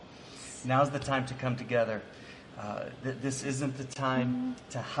Now's the time to come together. This isn't the time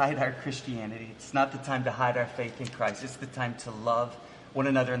to hide our Christianity. It's not the time to hide our faith in Christ. It's the time to love one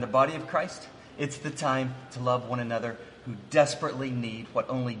another in the body of Christ. It's the time to love one another who desperately need what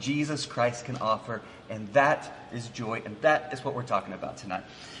only Jesus Christ can offer. And that is joy. And that is what we're talking about tonight.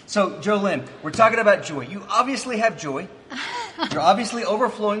 So, Jolynn, we're talking about joy. You obviously have joy. You're obviously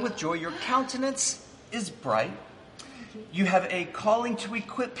overflowing with joy. Your countenance is bright. You have a calling to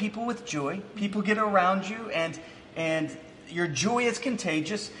equip people with joy. People get around you, and your joy is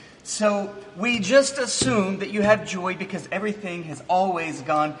contagious. So we just assume that you have joy because everything has always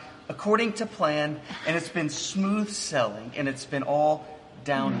gone according to plan, and it's been smooth sailing, and it's been all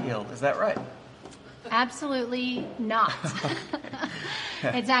downhill. Is that right? Absolutely not.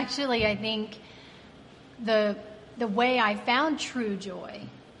 It's actually, I think, the way I found true joy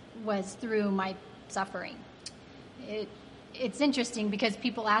was through my suffering. It's interesting because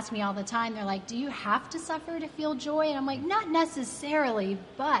people ask me all the time, they're like, do you have to suffer to feel joy? And I'm like, not necessarily,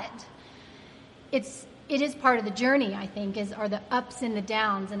 but it is part of the journey, I think, are the ups and the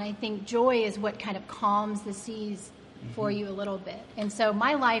downs. And I think joy is what kind of calms the seas for you a little bit. And so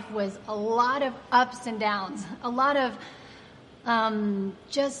my life was a lot of ups and downs, a lot of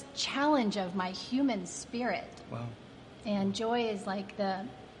just challenge of my human spirit. Wow. And joy is like the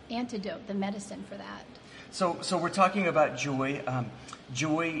antidote, the medicine for that. So we're talking about joy.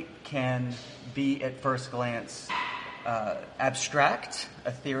 Joy can be, at first glance, abstract,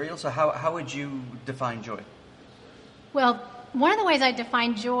 ethereal. So how would you define joy? Well, one of the ways I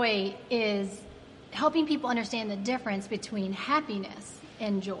define joy is helping people understand the difference between happiness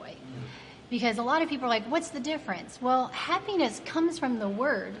and joy. Because a lot of people are like, what's the difference? Well, happiness comes from the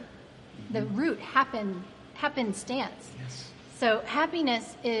word, the root, happenstance. Yes. So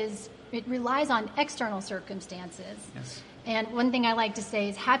happiness it relies on external circumstances. Yes. And one thing I like to say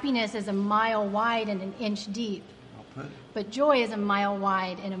is happiness is a mile wide and an inch deep. Well put. But joy is a mile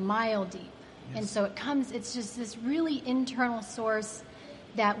wide and a mile deep. Yes. And so it's just this really internal source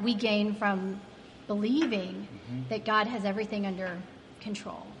that we gain from believing that God has everything under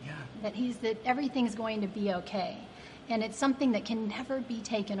control. Yeah. That everything's going to be okay. And it's something that can never be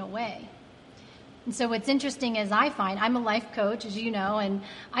taken away. And so what's interesting is I'm a life coach, as you know, and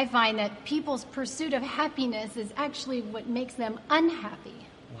I find that people's pursuit of happiness is actually what makes them unhappy.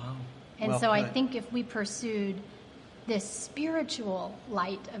 Wow. And well so put. I think if we pursued this spiritual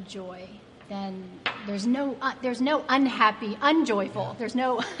light of joy, then there's no unhappy, unjoyful. Yeah. There's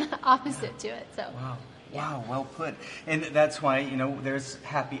no opposite to it. So. Wow. Yeah. Wow, well put. And that's why, there's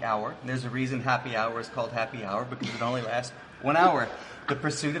happy hour. There's a reason happy hour is called happy hour, because it only lasts 1 hour. The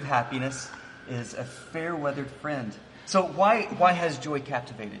pursuit of happiness is a fair-weathered friend. So why has joy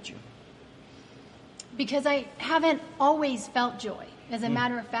captivated you? Because I haven't always felt joy. As a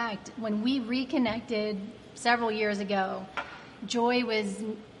matter of fact, when we reconnected several years ago, joy was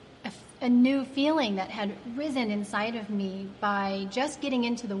a new feeling that had risen inside of me by just getting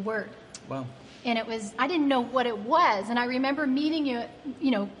into the Word. Wow. And I didn't know what it was. And I remember meeting you,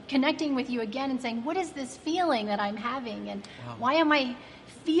 connecting with you again and saying, what is this feeling that I'm having? And why am I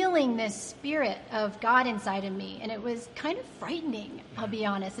feeling this spirit of God inside of me? And it was kind of frightening, I'll be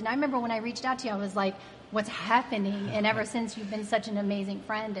honest. And I remember when I reached out to you, I was like, what's happening? And ever since, you've been such an amazing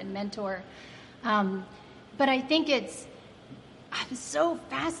friend and mentor. But I think I'm so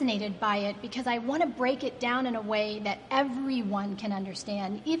fascinated by it because I want to break it down in a way that everyone can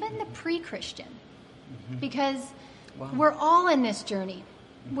understand, even the pre-Christian, because we're all in this journey.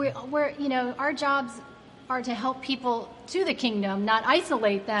 We're our jobs are to help people to the kingdom, not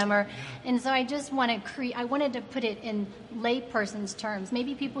isolate them. And so I just want to I wanted to put it in layperson's terms,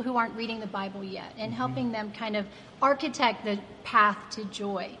 maybe people who aren't reading the Bible yet, and helping them kind of architect the path to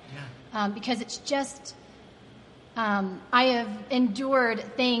joy, because it's just. I have endured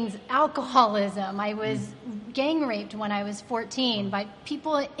things, alcoholism. I was gang raped when I was 14 by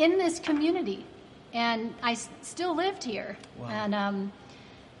people in this community, and I still lived here. Wow. And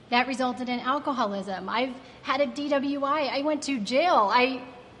that resulted in alcoholism. I've had a DWI. I went to jail.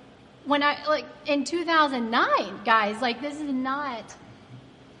 In 2009, guys, this is not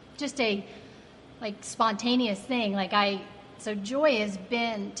just a spontaneous thing. So joy has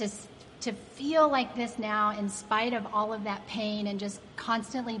been to feel like this now, in spite of all of that pain and just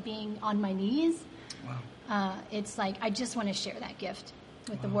constantly being on my knees. Wow. It's I just want to share that gift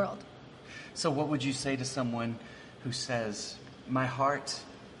with the world. So what would you say to someone who says, my heart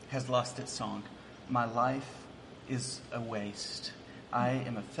has lost its song. My life is a waste. I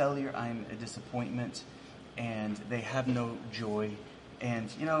am a failure. I am a disappointment. And they have no joy. And,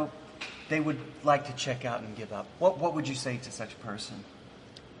 they would like to check out and give up. What would you say to such a person?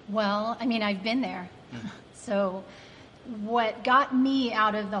 Well, I mean, I've been there. So what got me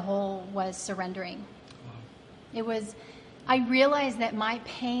out of the hole was surrendering. I realized that my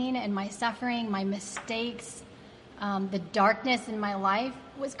pain and my suffering, my mistakes, the darkness in my life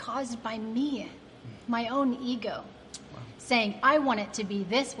was caused by me, my own ego, saying, I want it to be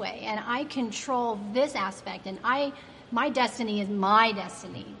this way, and I control this aspect, and my destiny is my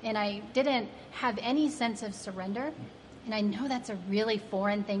destiny. And I didn't have any sense of surrender. And I know that's a really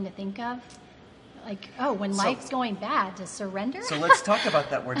foreign thing to think of. Like, when life's going bad, to surrender? So let's talk about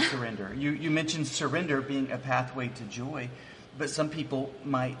that word surrender. You mentioned surrender being a pathway to joy, but some people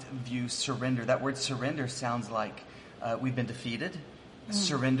might view surrender. That word surrender sounds like we've been defeated.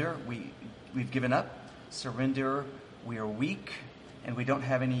 Surrender, we've given up. Surrender, we are weak, and we don't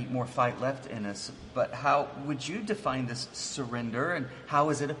have any more fight left in us. But how would you define this surrender, and how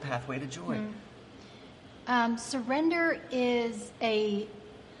is it a pathway to joy? Surrender is a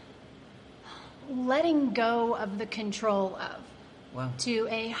letting go of the control of to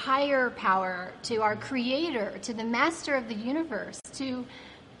a higher power, to our Creator, to the Master of the universe, to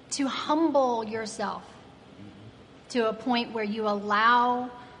humble yourself to a point where you allow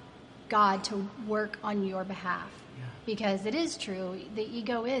God to work on your behalf. Yeah. Because it is true, the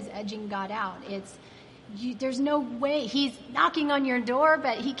ego is edging God out. There's no way. He's knocking on your door,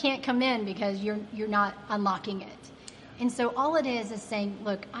 but he can't come in because you're not unlocking it. And so all it is saying,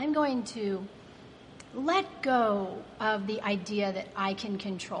 look, I'm going to let go of the idea that I can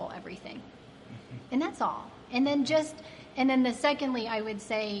control everything. And that's all. And then secondly, I would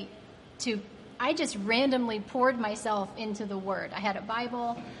say I just randomly poured myself into the Word. I had a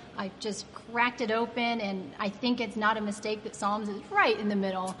Bible. I just cracked it open, and I think it's not a mistake that Psalms is right in the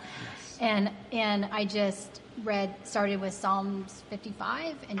middle. Yes. And I just started with Psalms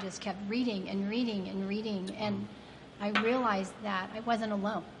 55 and just kept reading and reading and reading. And I realized that I wasn't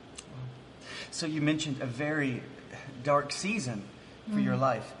alone. So you mentioned a very dark season for your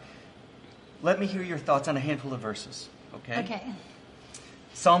life. Let me hear your thoughts on a handful of verses, okay? Okay.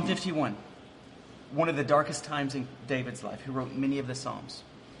 Psalm 51, one of the darkest times in David's life, who wrote many of the Psalms.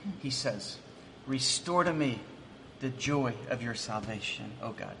 He says, restore to me the joy of your salvation,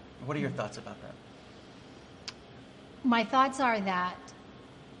 oh God. What are your thoughts about that? My thoughts are that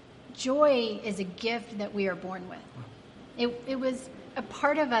joy is a gift that we are born with. It was a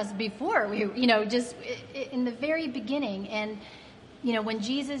part of us before just in the very beginning. And, when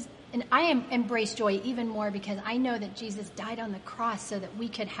Jesus, and I embrace joy even more because I know that Jesus died on the cross so that we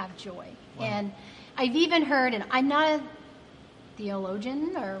could have joy. Wow. And I've even heard, and I'm not a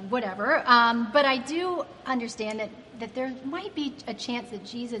theologian or whatever, but I do understand that there might be a chance that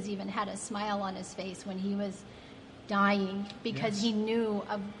Jesus even had a smile on his face when he was dying because he knew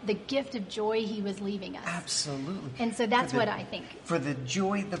of the gift of joy he was leaving us. Absolutely. And so that's what I think. For the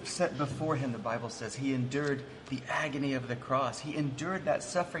joy that's set before him, the Bible says, he endured the agony of the cross. He endured that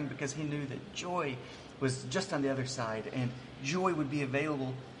suffering because he knew that joy was just on the other side, and joy would be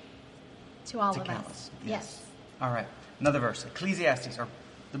available to all of countless. us. Yes. All right. Another verse, Ecclesiastes, or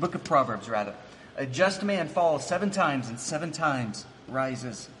the book of Proverbs, rather. A just man falls 7 times and 7 times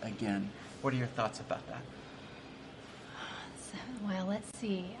rises again. What are your thoughts about that? Well, let's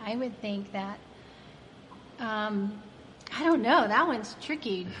see. I would think that, I don't know. That one's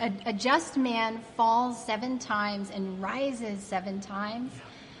tricky. A just man falls 7 times and rises 7 times.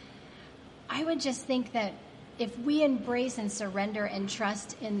 I would just think that if we embrace and surrender and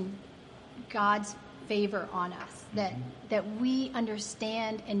trust in God's favor on us, that we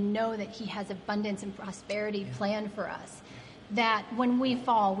understand and know that he has abundance and prosperity planned for us, that when we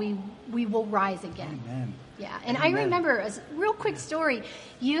fall, we will rise again. Amen. Yeah, and Amen. I remember a real quick story.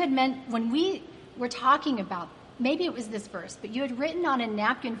 You had meant when we were talking about, maybe it was this verse, but you had written on a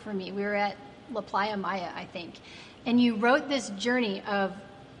napkin for me. We were at La Playa Maya, I think, and you wrote this journey of,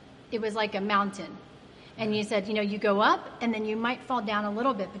 it was like a mountain. And you said, you go up, and then you might fall down a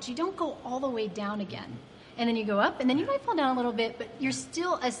little bit, but you don't go all the way down again. And then you go up, and then you might fall down a little bit, but you're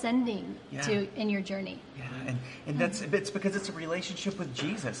still ascending in your journey. Yeah, and it's because it's a relationship with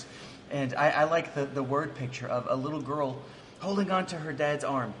Jesus. And I like the word picture of a little girl holding on to her dad's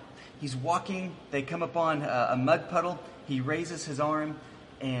arm. He's walking, they come upon a mud puddle, he raises his arm,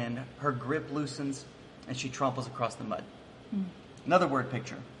 and her grip loosens, and she tramples across the mud. Another word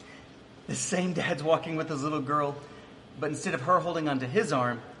picture. The same dad's walking with his little girl, but instead of her holding on to his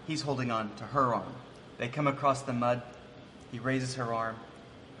arm, he's holding on to her arm. They come across the mud. He raises her arm.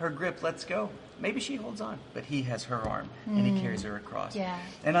 Her grip lets go. Maybe she holds on, but he has her arm, and he carries her across. Yeah.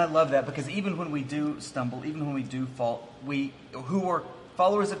 And I love that because even when we do stumble, even when we do fall, we who are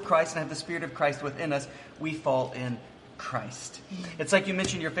followers of Christ and have the Spirit of Christ within us, we fall in Christ. It's like you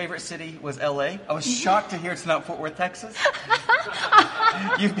mentioned your favorite city was LA. I was shocked to hear it's not Fort Worth, Texas.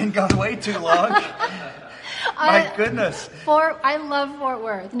 You've been gone way too long. My goodness. I love Fort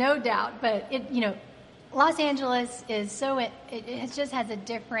Worth, no doubt. But Los Angeles is it just has a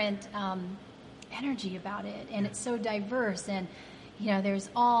different energy about it, and it's so diverse, and there's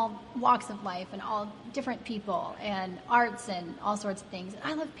all walks of life and all different people and arts and all sorts of things.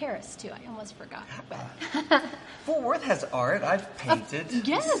 I love Paris too. I almost forgot. But Fort Worth has art. I've painted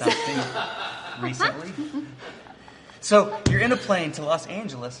something recently. So you're in a plane to Los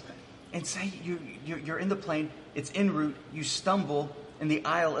Angeles, and say you're in the plane. It's en route. You stumble in the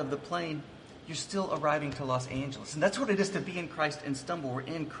aisle of the plane. You're still arriving to Los Angeles. And that's what it is to be in Christ and stumble. We're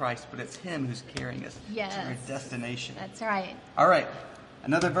in Christ, but it's Him who's carrying us to our destination. That's right. All right.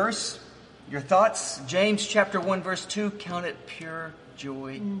 Another verse. Your thoughts. James chapter 1, verse 2. Count it pure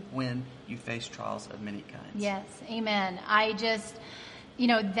joy when you face trials of many kinds. Yes. Amen. I just,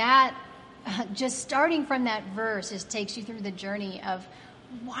 that, just starting from that verse just takes you through the journey of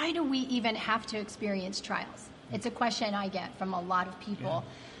why do we even have to experience trials? It's a question I get from a lot of people.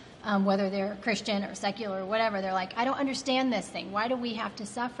 Yeah. Whether they're Christian or secular or whatever, they're like, I don't understand this thing. Why do we have to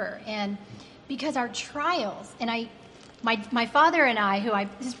suffer? And because our trials, and my father and I, who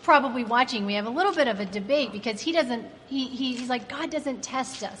is probably watching, we have a little bit of a debate because he's like, God doesn't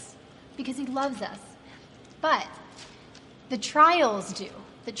test us because He loves us. But the trials do.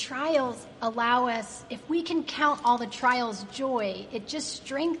 The trials allow us, if we can count all the trials joy, it just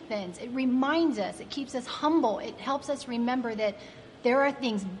strengthens, it reminds us, it keeps us humble, it helps us remember that there are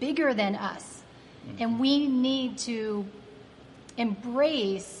things bigger than us, and we need to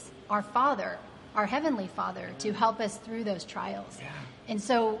embrace our Father, our Heavenly Father, to help us through those trials. Yeah. And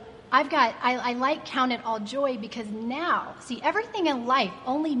so I like count it all joy because now, see, everything in life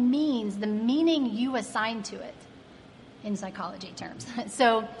only means the meaning you assign to it in psychology terms.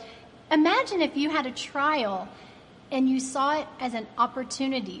 So imagine if you had a trial and you saw it as an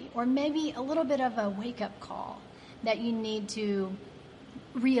opportunity or maybe a little bit of a wake-up call that you need to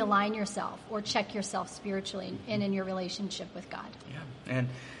realign yourself or check yourself spiritually and in your relationship with God. Yeah, and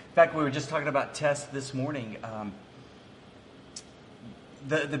in fact, we were just talking about tests this morning.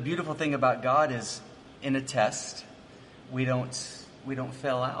 The beautiful thing about God is, in a test, we don't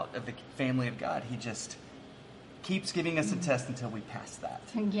fail out of the family of God. He just keeps giving us a test until we pass that.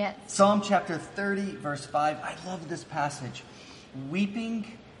 Yes. Psalm chapter 30, verse 5. I love this passage. Weeping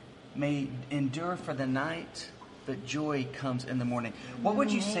may endure for the night, but joy comes in the morning. What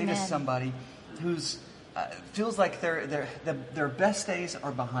would you say to somebody who's feels like their best days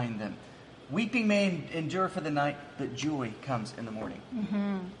are behind them? Weeping may endure for the night, but joy comes in the morning.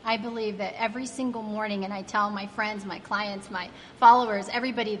 Mm-hmm. I believe that every single morning, and I tell my friends, my clients, my followers,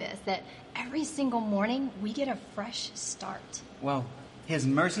 everybody this, that every single morning we get a fresh start. Well, His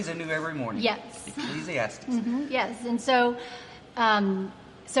mercies are new every morning. Yes. Ecclesiastes. Mm-hmm. Yes, and so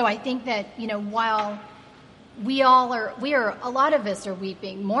I think that while we are a lot of us are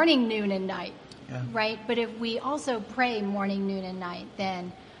weeping morning, noon, and night, right? But if we also pray morning, noon, and night,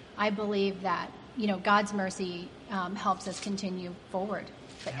 then I believe that God's mercy helps us continue forward.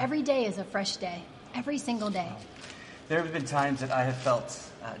 But every day is a fresh day, every single day. Wow. There have been times that I have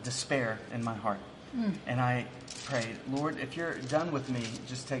felt despair in my heart, and I prayed, Lord, if you're done with me,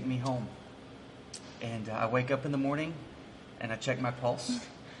 just take me home. And I wake up in the morning, and I check my pulse,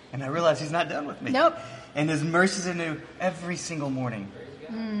 and I realize He's not done with me. Nope. And His mercies are new every single morning.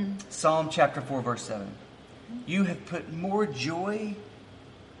 Psalm chapter 4, verse 7. You have put more joy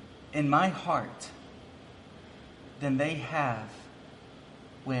in my heart than they have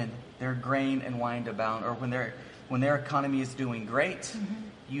when their grain and wine abound, or when their economy is doing great.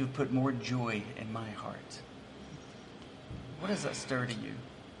 You've put more joy in my heart. What does that stir to you?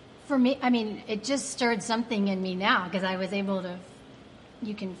 For me, it just stirred something in me now because I was able to.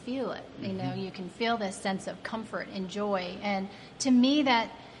 You can feel it, you can feel this sense of comfort and joy. And to me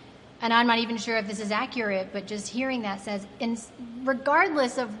and I'm not even sure if this is accurate, but just hearing that says,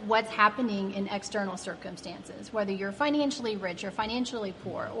 regardless of what's happening in external circumstances, whether you're financially rich or financially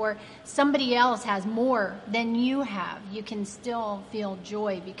poor, or somebody else has more than you have, you can still feel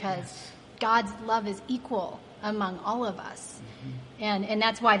joy because God's love is equal among all of us. And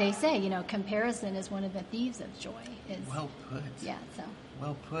that's why they say, comparison is one of the thieves of joy. Well put. Yeah, so.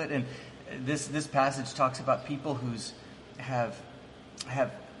 Well put. And this passage talks about people who's have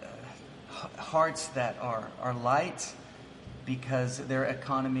hearts that are light because their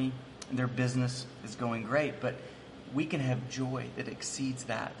economy and their business is going great. But we can have joy that exceeds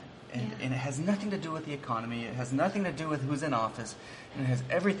that. And it has nothing to do with the economy. It has nothing to do with who's in office. And it has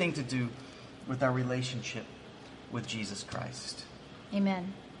everything to do with our relationship with Jesus Christ.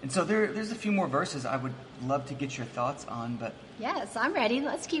 Amen. And so there's a few more verses I would love to get your thoughts on, but... Yes, I'm ready.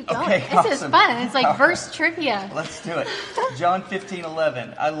 Let's keep going. Okay, this is fun. It's like verse trivia. Let's do it. John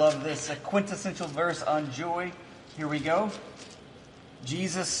 15:11. I love this. A quintessential verse on joy. Here we go.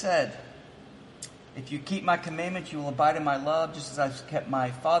 Jesus said, "If you keep my commandments, you will abide in my love, just as I've kept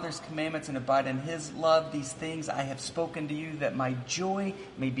my Father's commandments and abide in his love. These things I have spoken to you, that my joy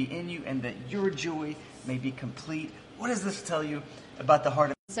may be in you and that your joy may be complete." What does this tell you about the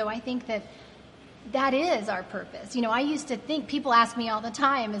heart of... So I think that is our purpose. You know, I used to think, people ask me all the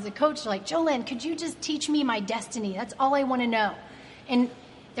time as a coach, like, "Jolynn, could you just teach me my destiny? That's all I want to know." And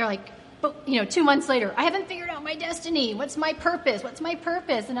they're like, "But, 2 months later, I haven't figured out my destiny. What's my purpose? What's my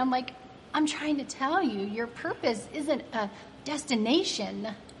purpose?" And I'm like, I'm trying to tell you, your purpose isn't a destination.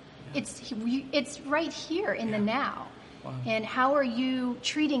 It's right here in the now. Wow. And how are you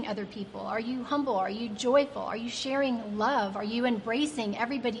treating other people? Are you humble? Are you joyful? Are you sharing love? Are you embracing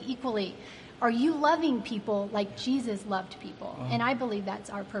everybody equally? Are you loving people like Jesus loved people? Wow. And I believe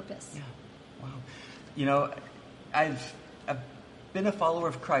that's our purpose. Yeah. Wow. I've been a follower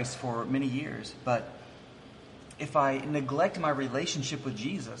of Christ for many years, but if I neglect my relationship with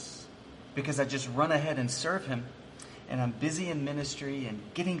Jesus because I just run ahead and serve him and I'm busy in ministry and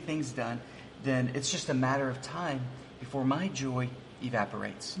getting things done, then it's just a matter of time before my joy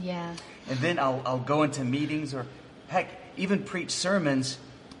evaporates. Yeah. And then I'll go into meetings or heck, even preach sermons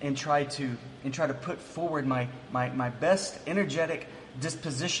and try to put forward my best energetic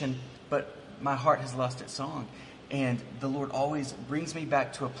disposition, but my heart has lost its song. And the Lord always brings me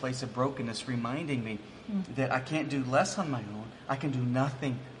back to a place of brokenness, reminding me that I can't do less on my own. I can do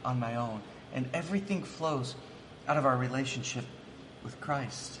nothing on my own. And everything flows out of our relationship with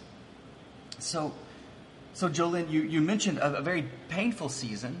Christ. So Jolynn, you mentioned a very painful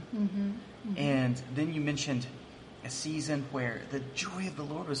season. Mm-hmm. Mm-hmm. And then you mentioned a season where the joy of the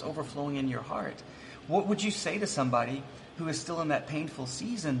Lord was overflowing in your heart. What would you say to somebody who is still in that painful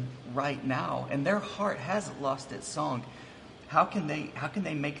season right now and their heart hasn't lost its song? How can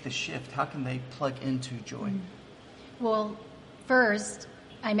they make the shift? How can they plug into joy? Well, first,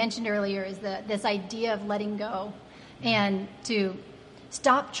 I mentioned earlier is this idea of letting go and to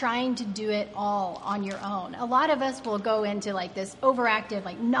stop trying to do it all on your own. A lot of us will go into like this overactive,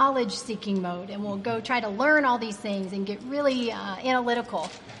 like knowledge-seeking mode, and we'll go try to learn all these things and get really analytical,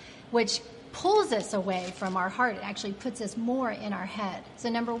 which pulls us away from our heart. It actually puts us more in our head. So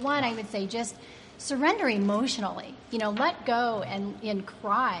number one, I would say just surrender emotionally. Let go and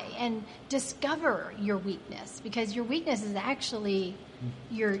cry and discover your weakness, because your weakness is actually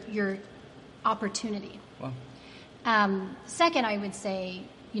your opportunity. Wow. Second, I would say,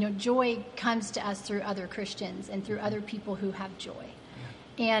 joy comes to us through other Christians and through other people who have joy.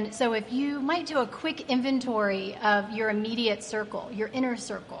 And so if you might do a quick inventory of your immediate circle, your inner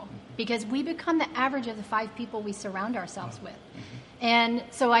circle, because we become the average of the 5 people we surround ourselves with. And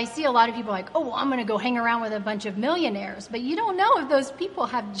so I see a lot of people like, "Oh, well, I'm going to go hang around with a bunch of millionaires," but you don't know if those people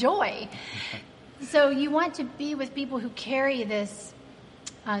have joy. So you want to be with people who carry this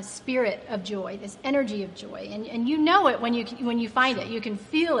spirit of joy, this energy of joy, and you know it when you find it. You can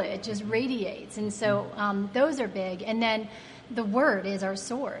feel it; it just radiates. And so those are big. And then the Word is our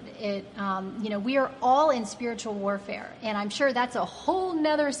sword. We are all in spiritual warfare, and I'm sure that's a whole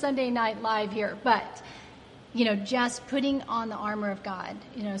nother Sunday Night Live here. But just putting on the armor of God.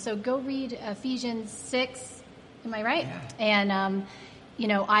 So go read Ephesians 6. Am I right? Yeah. And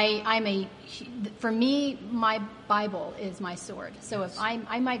for me, my Bible is my sword. So if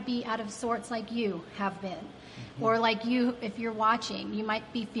I might be out of sorts like you have been, or like you, if you're watching, you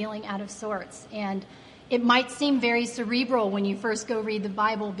might be feeling out of sorts. And it might seem very cerebral when you first go read the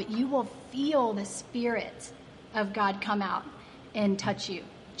Bible, but you will feel the Spirit of God come out and touch you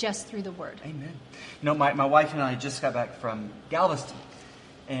just through the Word. Amen. My wife and I just got back from Galveston,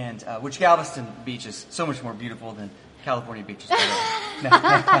 and which Galveston beach is so much more beautiful than California beaches.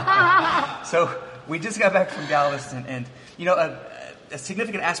 So we just got back from Galveston, and a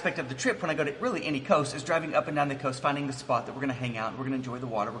significant aspect of the trip when I go to really any coast is driving up and down the coast, finding the spot that we're going to hang out, we're going to enjoy the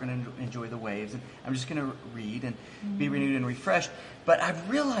water, we're going to enjoy the waves, and I'm just going to read and be renewed and refreshed. But I've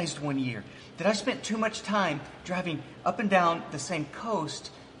realized one year that I spent too much time driving up and down the same coast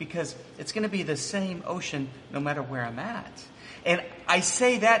because it's going to be the same ocean no matter where I'm at. And I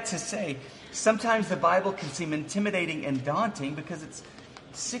say that to say sometimes the Bible can seem intimidating and daunting because it's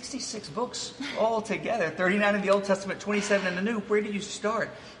 66 books all together, 39 in the Old Testament, 27 in the New. Where do you start?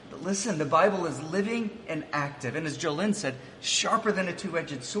 But listen, the Bible is living and active. And as Jolynn said, sharper than a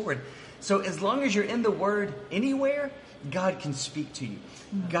two-edged sword. So as long as you're in the Word anywhere, God can speak to you.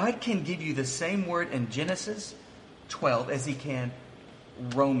 God can give you the same word in Genesis 12 as he can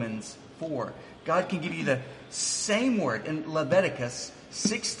Romans 4. God can give you the same word in Leviticus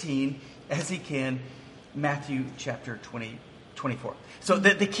 16 as he can Matthew chapter 24. So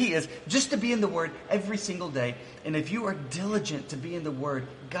the key is just to be in the Word every single day. And if you are diligent to be in the Word,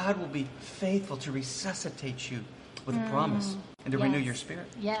 God will be faithful to resuscitate you with a promise and to renew your spirit.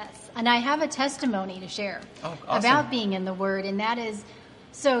 Yes. And I have a testimony to share awesome. about being in the Word. And that is,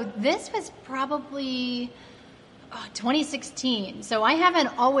 so this was probably 2016. So I haven't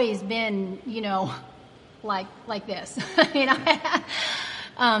always been, like this.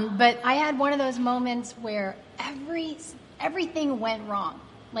 But I had one of those moments where everything went wrong.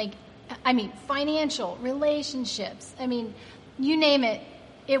 Financial, relationships. You name it,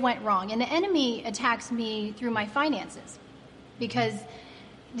 it went wrong. And the enemy attacks me through my finances because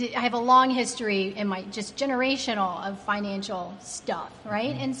I have a long history in my just generational of financial stuff,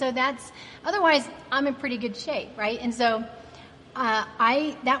 right? And so otherwise I'm in pretty good shape, right? And so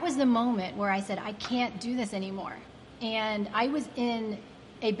that was the moment where I said, I can't do this anymore. And I was in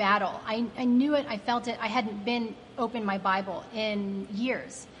a battle. I knew it. I felt it. I hadn't opened my Bible in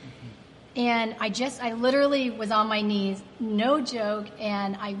years. And I literally was on my knees, no joke,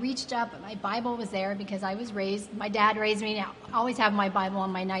 and I reached up, and my Bible was there because I was my dad raised me. I always have my Bible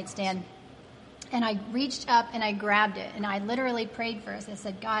on my nightstand. And I reached up and I grabbed it, and I literally prayed first. I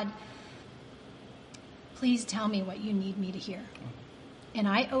said, God, please tell me what you need me to hear. And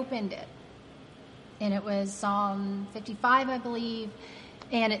I opened it, and it was Psalm 55, I believe.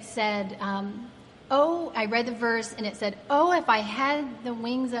 And it said, I read the verse, and it said, oh, if I had the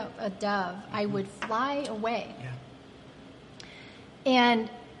wings of a dove, I would fly away. Yeah. And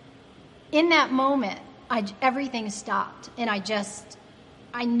in that moment, everything stopped. And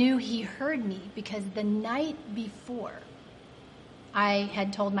I knew he heard me because the night before, I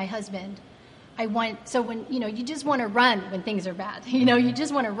had told my husband, you just want to run when things are bad. You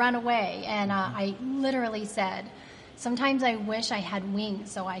just want to run away. And I literally said, sometimes I wish I had wings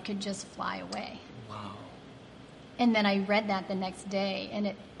so I could just fly away. Wow. And then I read that the next day,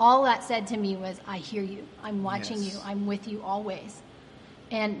 and all that said to me was, I hear you. I'm watching you. I'm with you always.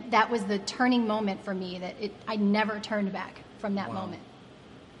 And that was the turning moment for me I never turned back from that moment.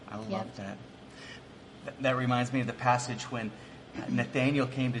 I love that. That reminds me of the passage when Nathanael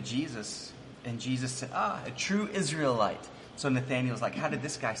came to Jesus, and Jesus said, a true Israelite. So Nathanael's like, how did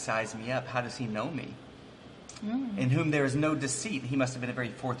this guy size me up? How does he know me? In whom there is no deceit. He must have been a very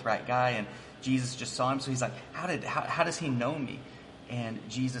forthright guy, and Jesus just saw him. So he's like, how does he know me? And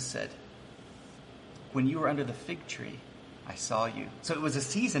Jesus said, when you were under the fig tree, I saw you. So it was a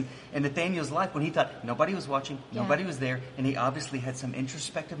season in Nathanael's life when he thought nobody was watching, nobody was there, and he obviously had some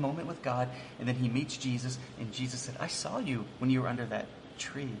introspective moment with God, and then he meets Jesus, and Jesus said, I saw you when you were under that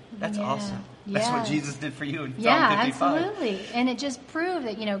tree. That's awesome. That's what Jesus did for you in Psalm 55. Absolutely. And it just proved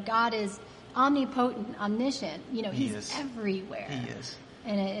that, God is omnipotent, omniscient. He's everywhere. He is.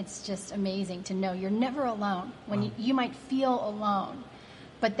 And it's just amazing to know you're never alone. When you might feel alone,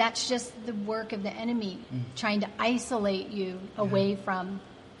 but that's just the work of the enemy trying to isolate you away from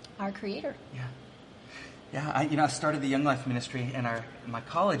our Creator. Yeah. I started the Young Life Ministry in my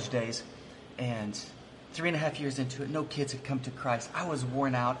college days, and 3.5 years into it, no kids had come to Christ. I was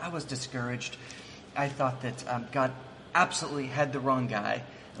worn out. I was discouraged. I thought that God absolutely had the wrong guy,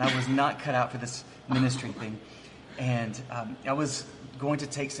 and I was not cut out for this ministry thing. And I was going to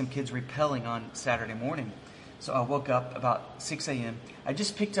take some kids rappelling on Saturday morning. So I woke up about 6 a.m. I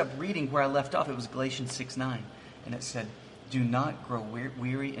just picked up reading where I left off. It was Galatians 6:9. And it said, do not grow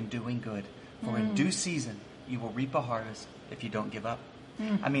weary in doing good, for in due season you will reap a harvest if you don't give up.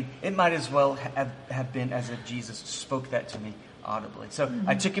 It might as well have been as if Jesus spoke that to me audibly. So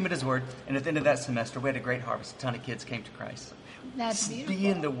I took him at his word, and at the end of that semester, we had a great harvest. A ton of kids came to Christ. That's beautiful. Be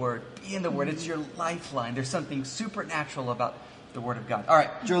in the Word. Be in the Word. It's your lifeline. There's something supernatural about the Word of God. All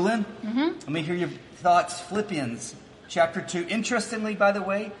right, Jolynn, let me hear your thoughts. Philippians chapter 2. Interestingly, by the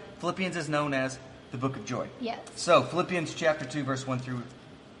way, Philippians is known as the book of joy. Yes. So Philippians chapter 2, verse 1 through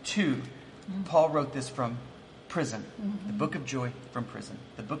 2. Paul wrote this from prison. The book of joy from prison.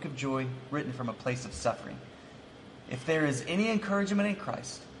 The book of joy written from a place of suffering. If there is any encouragement in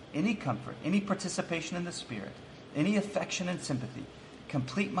Christ, any comfort, any participation in the Spirit, any affection and sympathy,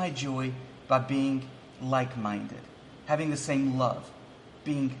 complete my joy by being like-minded, having the same love,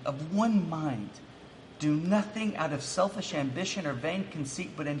 being of one mind. Do nothing out of selfish ambition or vain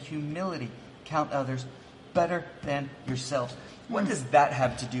conceit, but in humility count others better than yourselves. What does that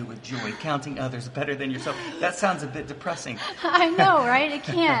have to do with joy, counting others better than yourself? That sounds a bit depressing. I know, right? It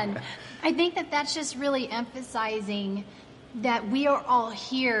can. I think that's just really emphasizing that we are all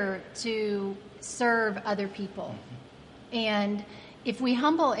here to serve other people. And if we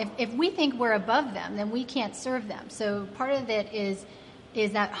think we're above them, then we can't serve them. So part of it is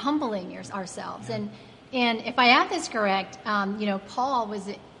that humbling ourselves. Yeah. And if I have this correct, Paul was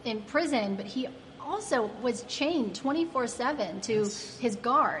in prison, but he also was chained 24/7 to his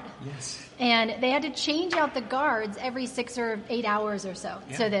guard. Yes. And they had to change out the guards every 6 or 8 hours or so,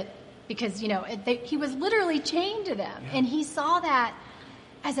 so that because he was literally chained to them, and he saw that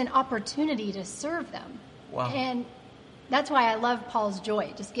as an opportunity to serve them. Wow. And that's why I love Paul's joy.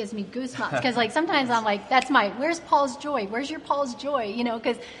 It just gives me goosebumps because sometimes I'm like, where's Paul's joy? Where's your Paul's joy?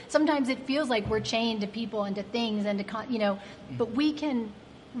 Because sometimes it feels like we're chained to people and to things and to but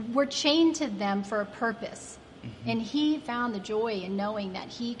we're chained to them for a purpose. Mm-hmm. And he found the joy in knowing that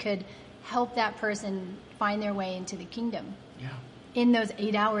he could help that person find their way into the kingdom. Yeah. In those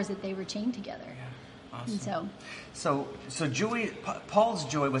 8 hours that they were chained together. Yeah. Awesome. And so joy, Paul's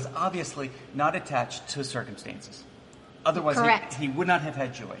joy was obviously not attached to circumstances. Otherwise, he would not have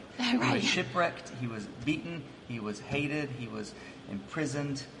had joy. Right. He was shipwrecked. He was beaten. He was hated. He was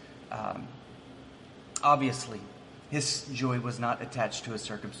imprisoned. Obviously, his joy was not attached to his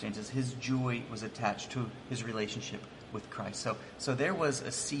circumstances. His joy was attached to his relationship with Christ. So there was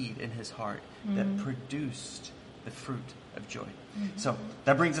a seed in his heart that produced the fruit of joy. Mm-hmm. So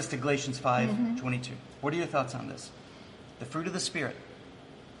that brings us to Galatians 5:22. What are your thoughts on this? The fruit of the Spirit.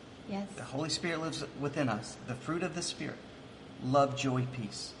 Yes. The Holy Spirit lives within us. The fruit of the Spirit. Love, joy,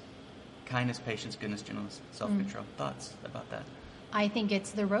 peace, kindness, patience, goodness, gentleness, self-control. Thoughts about that? I think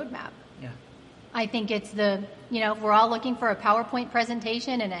it's the roadmap. Yeah. I think it's we're all looking for a PowerPoint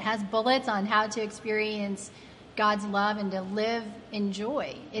presentation and it has bullets on how to experience God's love and to live in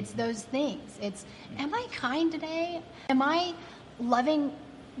joy. It's those things. Am I kind today? Am I loving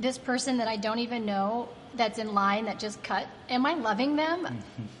this person that I don't even know that's in line that just cut? Am I loving them?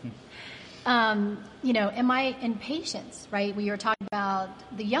 Am I in patience, right? We were talking about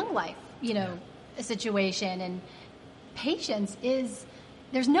the young life, situation, and patience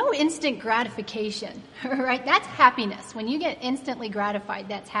there's no instant gratification, right? That's happiness. When you get instantly gratified,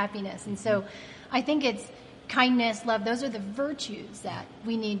 that's happiness. And so I think it's kindness, love, those are the virtues that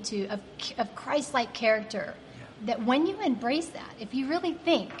we need of Christ-like character, that when you embrace that, if you really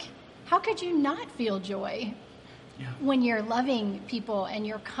think, how could you not feel joy when you're loving people and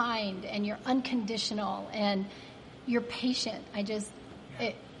you're kind and you're unconditional and you're patient?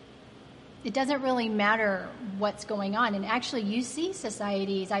 It doesn't really matter what's going on. And actually, you see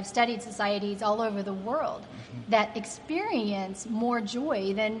societies, I've studied societies all over the world that experience more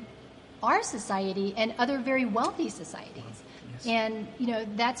joy than our society and other very wealthy societies. Yes. And,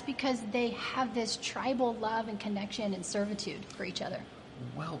 that's because they have this tribal love and connection and servitude for each other.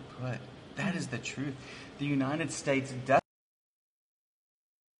 Well put. That is the truth. The United States does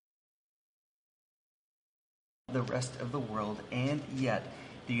the rest of the world, and yet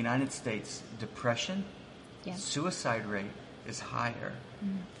the United States depression, suicide rate is higher.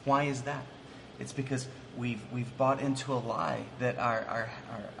 Why is that? It's because we've bought into a lie that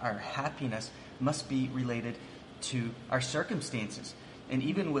our happiness must be related to our circumstances, and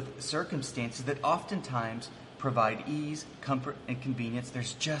even with circumstances that oftentimes provide ease, comfort, and convenience,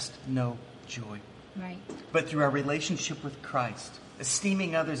 there's just no joy. Right. But through our relationship with Christ,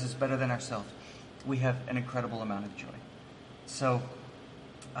 esteeming others as better than ourselves, we have an incredible amount of joy. So,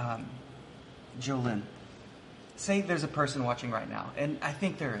 Jolynn, say there's a person watching right now, and I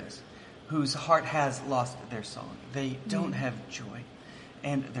think there is, whose heart has lost their song. They don't have joy,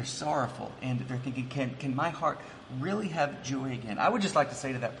 and they're sorrowful, and they're thinking, can my heart really have joy again? I would just like to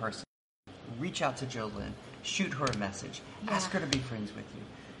say to that person, reach out to Jolynn, shoot her a message, ask her to be friends with you,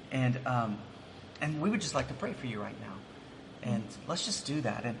 and we would just like to pray for you right now. And let's just do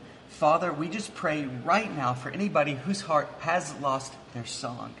that. And Father, we just pray right now for anybody whose heart has lost their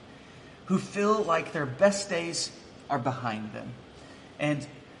song, who feel like their best days are behind them, and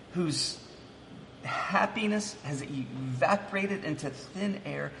whose happiness has evaporated into thin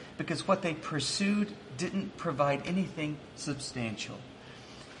air because what they pursued didn't provide anything substantial.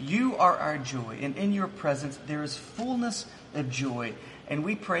 You are our joy, and in your presence there is fullness of joy. And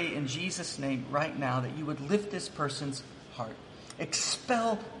we pray in Jesus' name right now that you would lift this person's heart.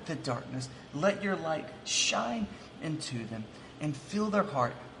 Expel the darkness. Let your light shine into them and fill their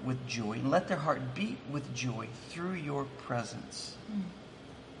heart with joy. And let their heart beat with joy through your presence.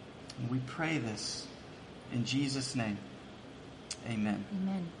 And we pray this in Jesus' name. Amen.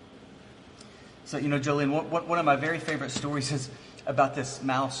 Amen. So, Jolynn, one of my very favorite stories is about this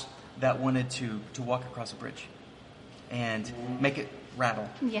mouse that wanted to walk across a bridge and make it rattle.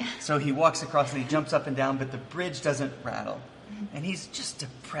 Yeah. So he walks across and he jumps up and down, but the bridge doesn't rattle. And he's just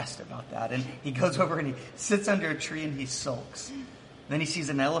depressed about that. And he goes over and he sits under a tree and he sulks. Then he sees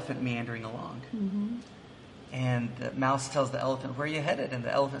an elephant meandering along. Mm-hmm. And the mouse tells the elephant, where are you headed? And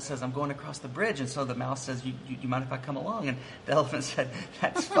the elephant says, I'm going across the bridge. And so the mouse says, you mind if I come along? And the elephant said,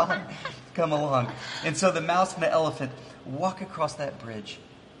 that's fine. Come along. And so the mouse and the elephant walk across that bridge.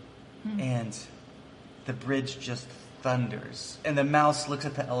 And the bridge just thunders. And the mouse looks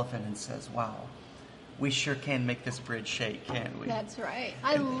at the elephant and says, wow, we sure can make this bridge shake, can't we? That's right.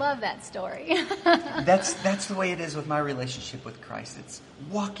 I love that story. That's the way it is with my relationship with Christ. It's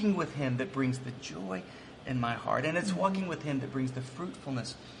walking with him that brings the joy in my heart. And it's walking with him that brings the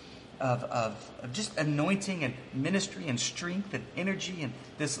fruitfulness of just anointing and ministry and strength and energy and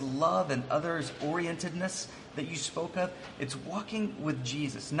this love and others-orientedness that you spoke of. It's walking with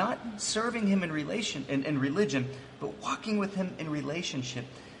Jesus, not serving him in religion, but walking with him in relationship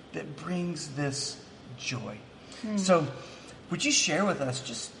that brings this joy. So would you share with us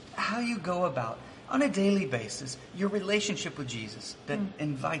just how you go about, on a daily basis, your relationship with Jesus that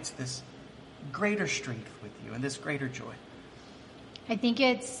invites this greater strength with you and this greater joy? I think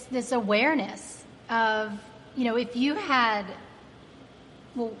it's this awareness of, if you had,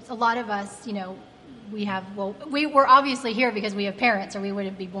 a lot of us, we're obviously here because we have parents or we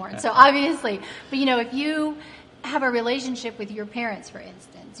wouldn't be born. So obviously, but if you have a relationship with your parents, for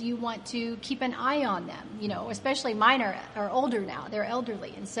instance, you want to keep an eye on them, especially mine are older now, they're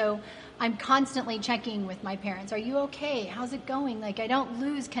elderly. And so I'm constantly checking with my parents. Are you okay? How's it going? I don't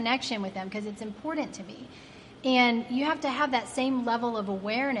lose connection with them because it's important to me. And you have to have that same level of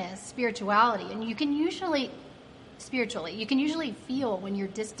awareness, spirituality. And you can usually feel when you're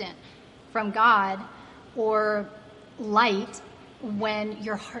distant from God or light when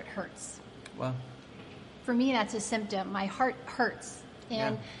your heart hurts. Wow. For me, that's a symptom. My heart hurts.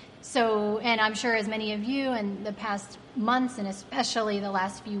 And and I'm sure as many of you in the past months and especially the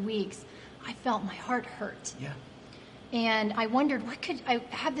last few weeks, I felt my heart hurt. Yeah. And I wondered, I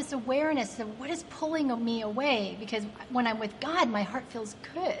have this awareness of what is pulling me away? Because when I'm with God, my heart feels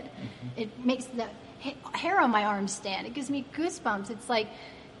good. Mm-hmm. It makes the hair on my arms stand. It gives me goosebumps. It's like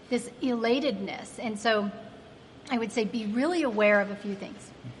this elatedness. And so I would say be really aware of a few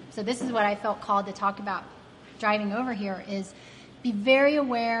things. So this is what I felt called to talk about driving over here is be very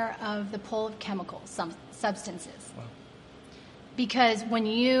aware of the pull of chemicals, substances. Wow. Because when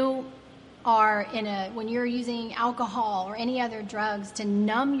you are when you're using alcohol or any other drugs to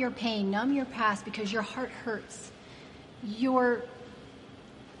numb your pain, numb your past because your heart hurts,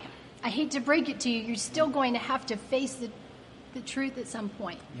 I hate to break it to you, you're still going to have to face the truth at some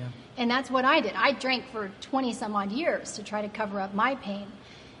point. Yeah. And that's what I did. I drank for 20 some odd years to try to cover up my pain.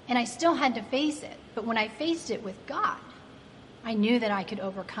 And I still had to face it. But when I faced it with God, I knew that I could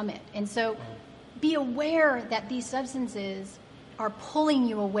overcome it. And so be aware that these substances are pulling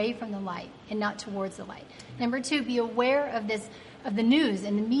you away from the light and not towards the light. Number 2, be aware of the news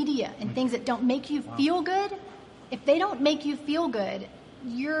and the media and things that don't make you feel good. If they don't make you feel good,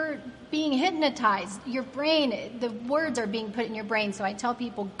 you're being hypnotized. Your brain, the words are being put in your brain. So I tell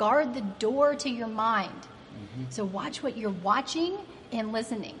people, guard the door to your mind. Mm-hmm. So watch what you're watching and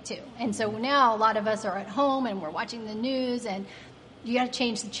listening to. And so now a lot of us are at home and we're watching the news and you got to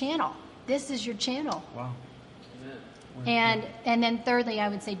change the channel. This is your channel. Wow. And then thirdly, I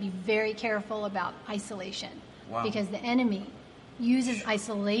would say be very careful about isolation. Wow. Because the enemy uses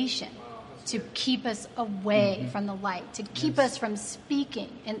isolation to keep us away from the light, to keep us from speaking,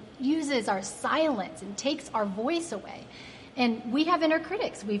 and uses our silence and takes our voice away. And we have inner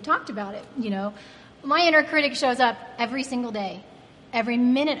critics. We've talked about it. My inner critic shows up every single day, every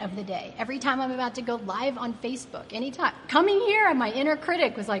minute of the day, every time I'm about to go live on Facebook, anytime. Coming here, my inner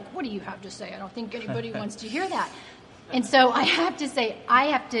critic was like, what do you have to say? I don't think anybody wants to hear that. And so I have to say,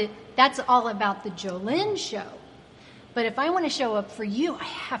 that's all about the Jolynn show. But if I want to show up for you, I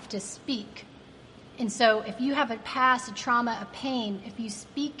have to speak. And so if you have a past, a trauma, a pain, if you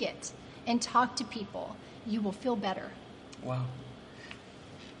speak it and talk to people, you will feel better. Wow.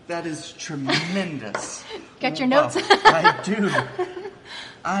 That is tremendous. Got your notes? I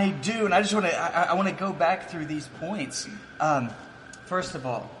do. And I just want to go back through these points. First of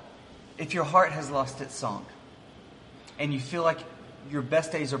all, if your heart has lost its song and you feel like your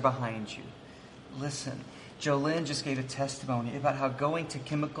best days are behind you, listen. Jolynn just gave a testimony about how going to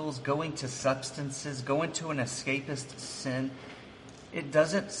chemicals, going to substances, going to an escapist sin, it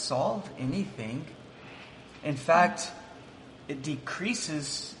doesn't solve anything. In fact, it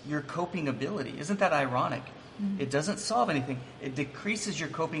decreases your coping ability. Isn't that ironic? Mm-hmm. It doesn't solve anything. It decreases your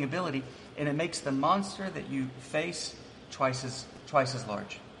coping ability, and it makes the monster that you face twice as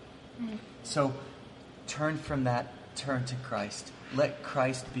large. Mm-hmm. So turn from that turn to Christ. Let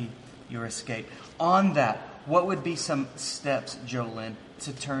Christ be your escape. On that, what would be some steps, Jolynn,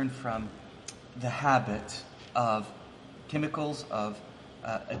 to turn from the habit of chemicals, of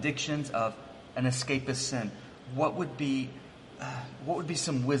addictions, of an escapist sin? What would be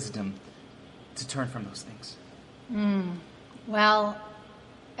some wisdom to turn from those things? Well,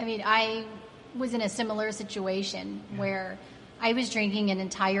 I mean, I was in a similar situation where I was drinking an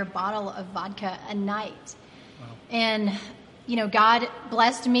entire bottle of vodka a night. Wow. And, God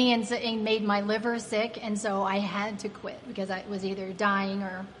blessed me and made my liver sick, and so I had to quit because I was either dying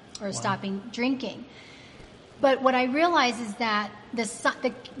or stopping drinking. But what I realized is that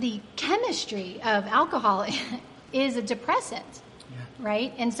the chemistry of alcohol is a depressant,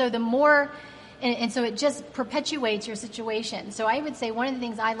 right? And so the more, and so it just perpetuates your situation. So I would say one of the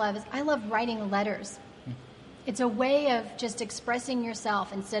things I love writing letters. It's a way of just expressing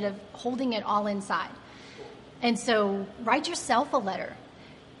yourself instead of holding it all inside. And so write yourself a letter.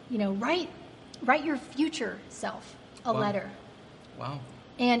 Write your future self a letter. Wow.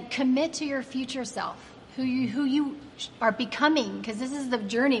 And commit to your future self, who you are becoming, because this is the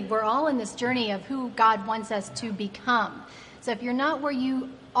journey. We're all in this journey of who God wants us to become. So if you're not where you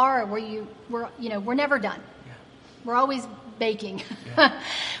are, we're never done. Yeah. We're always baking. Yeah.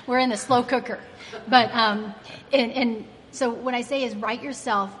 We're in the slow cooker. But and so what I say is write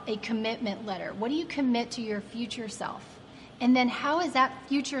yourself a commitment letter. What do you commit to your future self? And then how is that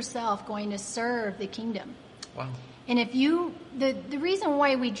future self going to serve the kingdom? Wow. And if the reason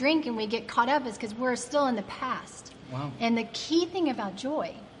why we drink and we get caught up is because we're still in the past. Wow. And the key thing about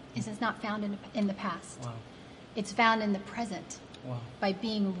joy is it's not found in the past. Wow. It's found in the present. Wow. By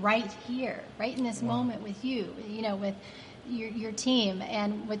being right here, right in this moment with you, with your team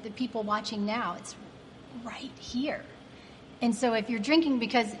and with the people watching now. It's right here. And so if you're drinking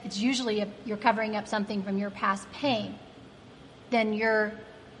because it's usually you're covering up something from your past pain, then you're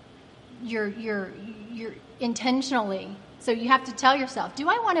intentionally. So you have to tell yourself, do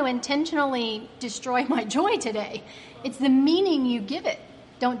I want to intentionally destroy my joy today? It's the meaning you give it.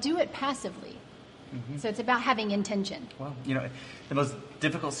 Don't do it passively. Mm-hmm. So it's about having intention. Well, the most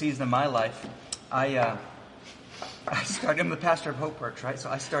difficult season of my life, I started, I'm the pastor of Hope Works, right? So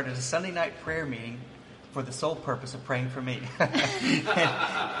I started a Sunday night prayer meeting for the sole purpose of praying for me.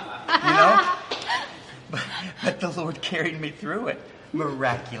 But the Lord carried me through it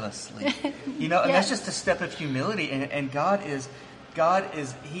miraculously. And that's just a step of humility. And God is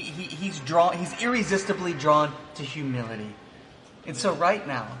he's irresistibly drawn to humility. And so right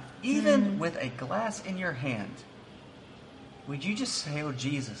now, even with a glass in your hand, would you just say, "Oh,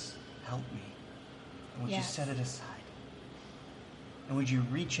 Jesus, help me"? And would you set it aside? And would you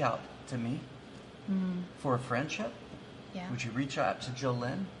reach out to me for a friendship? Yeah. Would you reach out to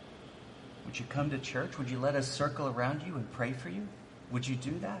Jolynn? Would you come to church? Would you let us circle around you and pray for you? Would you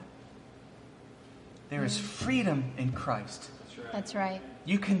do that? There is freedom in Christ. That's right.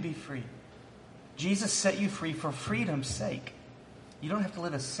 You can be free. Jesus set you free for freedom's sake. You don't have to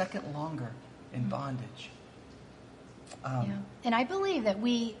live a second longer in bondage. And I believe that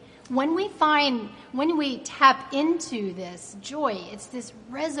when we tap into this joy, it's this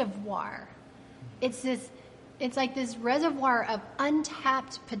reservoir. It's like this reservoir of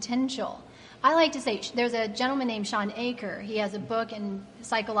untapped potential. I like to say, there's a gentleman named Sean Aker. He has a book in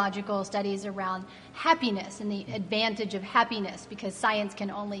psychological studies around happiness and the advantage of happiness, because science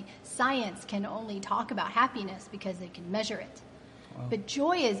can only talk about happiness because they can measure it. Wow. But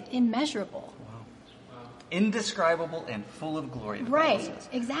joy is immeasurable. Wow. Indescribable and full of glory. Right,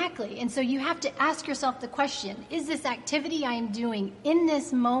 exactly. And so you have to ask yourself the question, is this activity I am doing in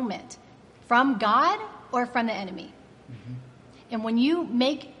this moment from God or from the enemy? Mm-hmm. And when you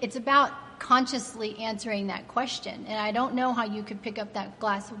it's about consciously answering that question. And I don't know how you could pick up that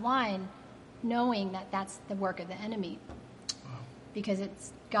glass of wine knowing that that's the work of the enemy. Wow. Because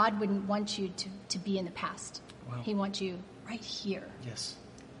God wouldn't want you to be in the past. Wow. He wants you right here. Yes.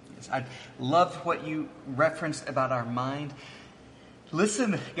 I love what you referenced about our mind.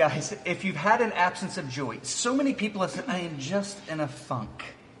 Listen, guys, if you've had an absence of joy, so many people have said, I am just in a funk.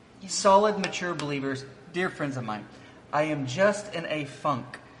 Yeah. Solid, mature believers, dear friends of mine, I am just in a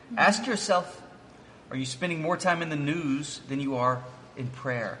funk. Mm-hmm. Ask yourself, are you spending more time in the news than you are in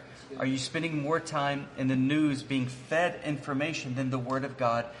prayer? Are you spending more time in the news being fed information than the Word of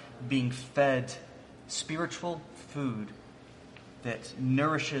God being fed spiritual food that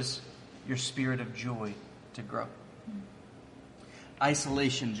nourishes your spirit of joy to grow?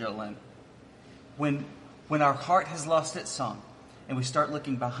 Isolation, Jolynn. When our heart has lost its song and we start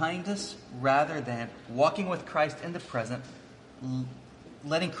looking behind us rather than walking with Christ in the present,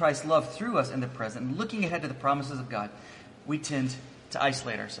 letting Christ's love through us in the present and looking ahead to the promises of God, we tend to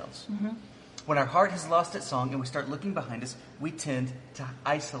isolate ourselves. Mm-hmm. When our heart has lost its song and we start looking behind us, we tend to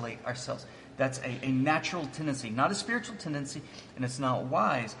isolate ourselves. That's a natural tendency, not a spiritual tendency, and it's not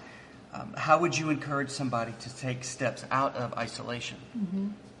wise. How would you encourage somebody to take steps out of isolation? Mm-hmm.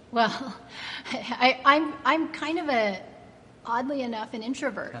 Well, I'm kind of oddly enough, an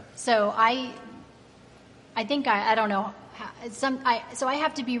introvert. Yeah. So I think I don't know. So I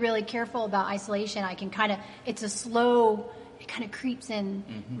have to be really careful about isolation. I can it's a slow, it kind of creeps in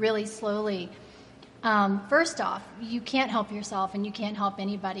really slowly. First off, you can't help yourself and you can't help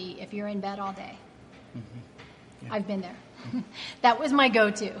anybody if you're in bed all day. Mm-hmm. Yeah. I've been there. That was my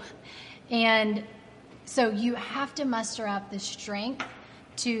go-to. And so you have to muster up the strength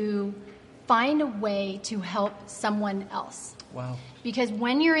to find a way to help someone else. Wow. Because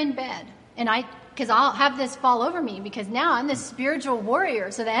when you're in bed, because I'll have this fall over me because now I'm this spiritual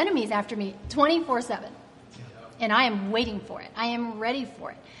warrior, so the enemy's after me 24/7. Yeah. And I am waiting for it. I am ready for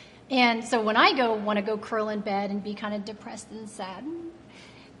it. And so when I want to go curl in bed and be kind of depressed and sad,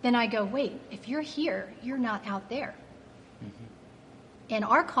 then I go, wait, if you're here, you're not out there. Mm-hmm. And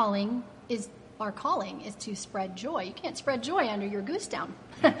our calling is to spread joy. You can't spread joy under your goose down,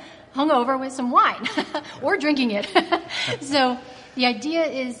 hungover with some wine or drinking it. So the idea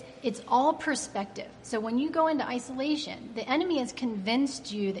is it's all perspective. So when you go into isolation, the enemy has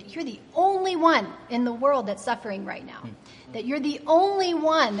convinced you that you're the only one in the world that's suffering right now, that you're the only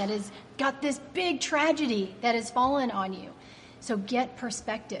one that has got this big tragedy that has fallen on you. So get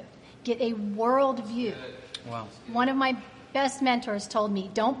perspective. Get a world view. Wow. One of my best mentors told me,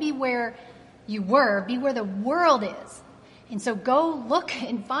 don't be where you were, be where the world is. And so go look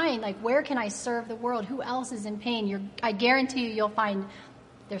and find, where can I serve the world? Who else is in pain? I guarantee you'll find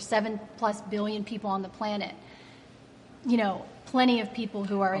there's 7+ billion people on the planet. Plenty of people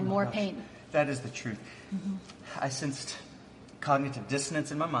who are in more pain. That is the truth. Mm-hmm. I sensed cognitive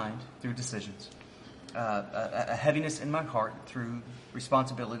dissonance in my mind through decisions, a heaviness in my heart through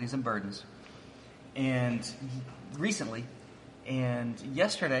responsibilities and burdens. And recently, and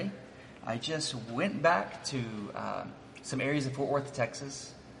yesterday, I just went back to some areas of Fort Worth,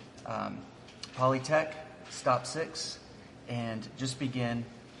 Texas, Polytech, Stop 6, and just began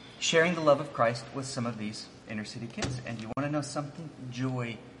sharing the love of Christ with some of these inner city kids. And you want to know something?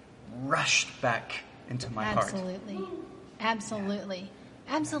 Joy rushed back into my heart. Absolutely.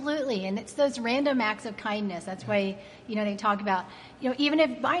 Absolutely. And it's those random acts of kindness. That's why, they talk about, even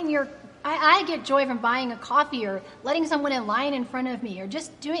if buying I get joy from buying a coffee or letting someone in line in front of me or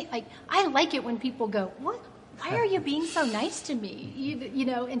just doing, I like it when people go, what? Why are you being so nice to me?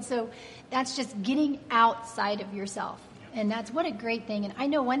 And so that's just getting outside of yourself. And that's what a great thing. And I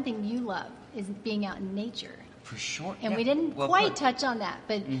know one thing you love is being out in nature. For sure. And we didn't quite touch on that,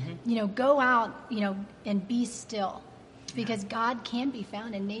 but, go out, and be still because God can be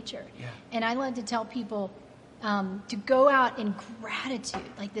found in nature. Yeah. And I love to tell people, to go out in gratitude,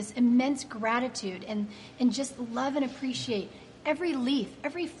 this immense gratitude, and just love and appreciate every leaf,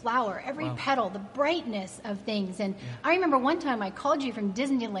 every flower, every petal, the brightness of things. And I remember one time I called you from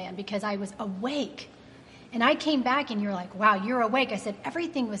Disneyland because I was awake. And I came back and you're like, wow, you're awake. I said,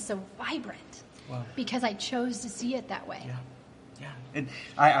 everything was so vibrant because I chose to see it that way. Yeah. And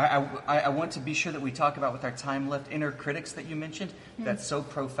I want to be sure that we talk about with our time left inner critics that you mentioned. That's so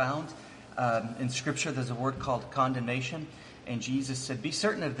profound. In Scripture, there's a word called condemnation. And Jesus said, be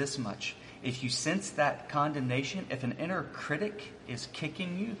certain of this much. If you sense that condemnation, if an inner critic is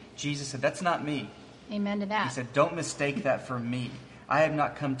kicking you, Jesus said, that's not me. Amen to that. He said, don't mistake that for me. I have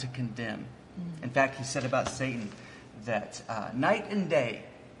not come to condemn. In fact, he said about Satan that night and day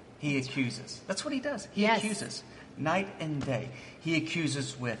he accuses. That's what he does. He accuses night and day. He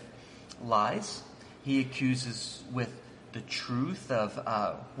accuses with lies. He accuses with the truth of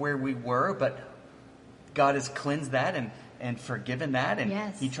where we were, but God has cleansed that and forgiven that,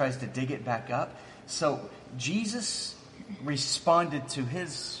 and he tries to dig it back up. So Jesus responded to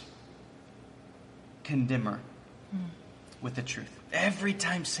his condemner with the truth. Every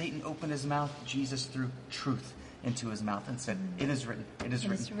time Satan opened his mouth, Jesus threw truth into his mouth and said, it is written, it is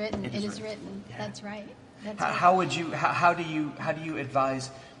written. It is written. Yeah. That's right. How do you advise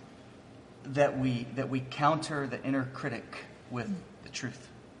that we counter the inner critic with the truth?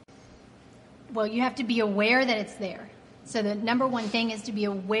 Well, you have to be aware that it's there. So the number one thing is to be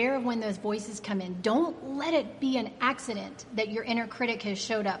aware of when those voices come in. Don't let it be an accident that your inner critic has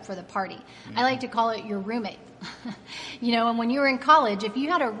showed up for the party. I like to call it your roommate. And when you were in college, if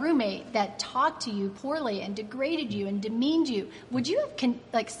you had a roommate that talked to you poorly and degraded you and demeaned you, would you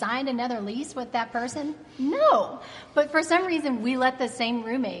have signed another lease with that person? No. But for some reason, we let the same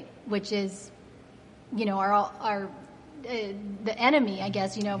roommate, which is, our the enemy, I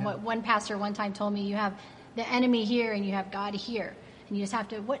guess. What one pastor one time told me, you have the enemy here and you have God here, and you just have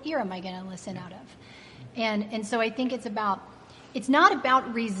to, what ear am I going to listen out of? And so I think it's not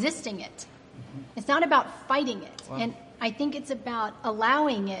about resisting it. It's not about fighting it. Wow. And I think it's about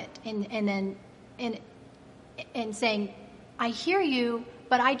allowing it and saying, I hear you,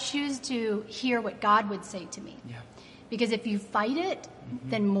 but I choose to hear what God would say to me. Yeah. Because if you fight it,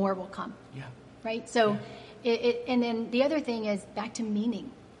 then more will come. Yeah. Right? So, and then the other thing is back to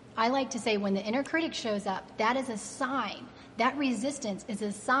meaning. I like to say when the inner critic shows up, that is a sign. That resistance is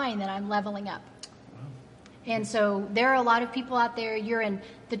a sign that I'm leveling up. And so there are a lot of people out there, you're in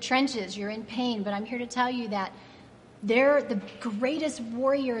the trenches, you're in pain, but I'm here to tell you that they're the greatest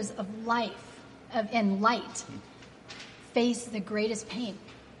warriors of life and light face the greatest pain.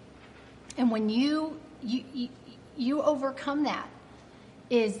 And when you overcome that,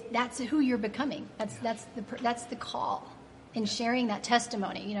 that's who you're becoming. That's the call in sharing that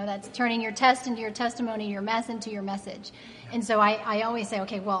testimony. That's turning your test into your testimony, your mess into your message. And so I always say,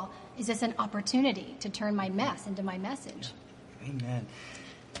 okay, well, is this an opportunity to turn my mess into my message? Amen.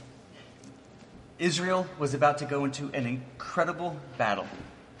 Israel was about to go into an incredible battle.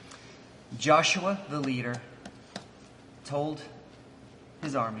 Joshua, the leader, told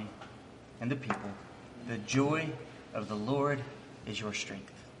his army and the people, the joy of the Lord is your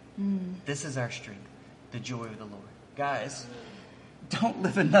strength. This is our strength, the joy of the Lord. Guys, don't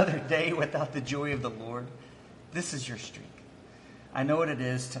live another day without the joy of the Lord. This is your strength. I know what it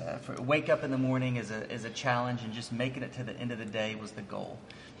is to wake up in the morning is a challenge, and just making it to the end of the day was the goal.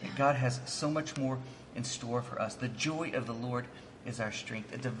 That God has so much more in store for us. The joy of the Lord is our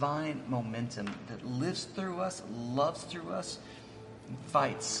strength, a divine momentum that lives through us, loves through us, and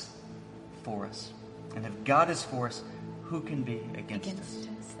fights for us. And if God is for us, who can be against us?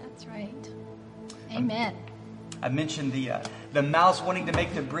 That's right. Amen. I mentioned the mouse wanting to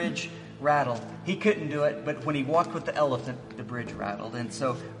make the bridge rattle. He couldn't do it, but when he walked with the elephant, the bridge rattled. And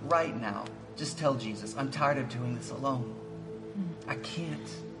so right now, just tell Jesus, I'm tired of doing this alone. I can't.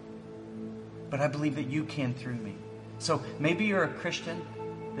 But I believe that you can through me. So maybe you're a Christian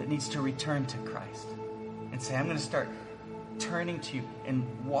that needs to return to Christ and say, I'm going to start turning to you and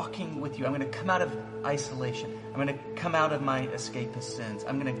walking with you. I'm going to come out of isolation. I'm going to come out of my escapist sins.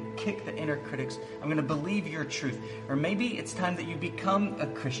 I'm going to kick the inner critics. I'm going to believe your truth. Or maybe it's time that you become a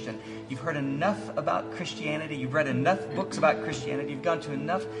Christian. You've heard enough about Christianity. You've read enough books about Christianity. You've gone to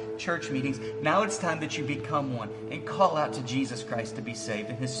enough church meetings. Now it's time that you become one and call out to Jesus Christ to be saved,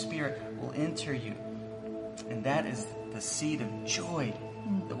 and His Spirit will enter you. And that is the seed of joy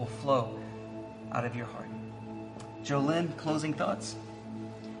that will flow out of your heart. Jolynn, closing thoughts?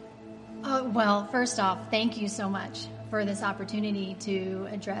 Well, first off, thank you so much for this opportunity to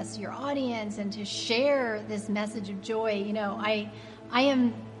address your audience and to share this message of joy.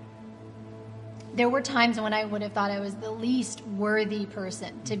 There were times when I would have thought I was the least worthy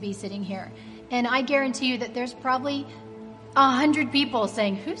person to be sitting here. And I guarantee you that there's probably 100 people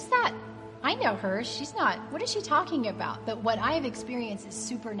saying, who's that? I know her. She's not. What is she talking about? But what I have experienced is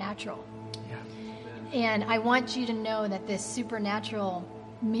supernatural. And I want you to know that this supernatural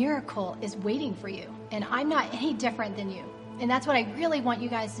miracle is waiting for you. And I'm not any different than you. And that's what I really want you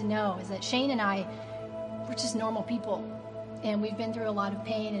guys to know, is that Shane and I, we're just normal people. And we've been through a lot of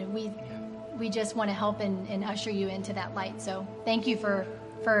pain, and we just want to help and usher you into that light. So thank you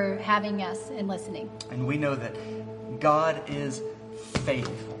for having us and listening. And we know that God is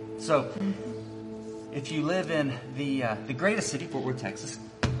faithful. So if you live in the greatest city, Fort Worth, Texas,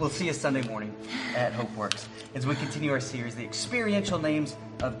 we'll see you Sunday morning at Hope Works as we continue our series, The Experiential Names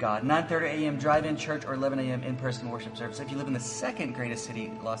of God. 9:30 a.m. drive-in church or 11 a.m. in-person worship service. If you live in the second greatest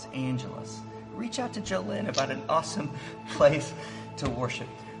city, Los Angeles, reach out to Jolynn about an awesome place to worship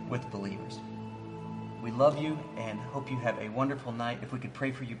with believers. We love you and hope you have a wonderful night. If we could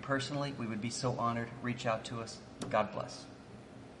pray for you personally, we would be so honored. Reach out to us. God bless.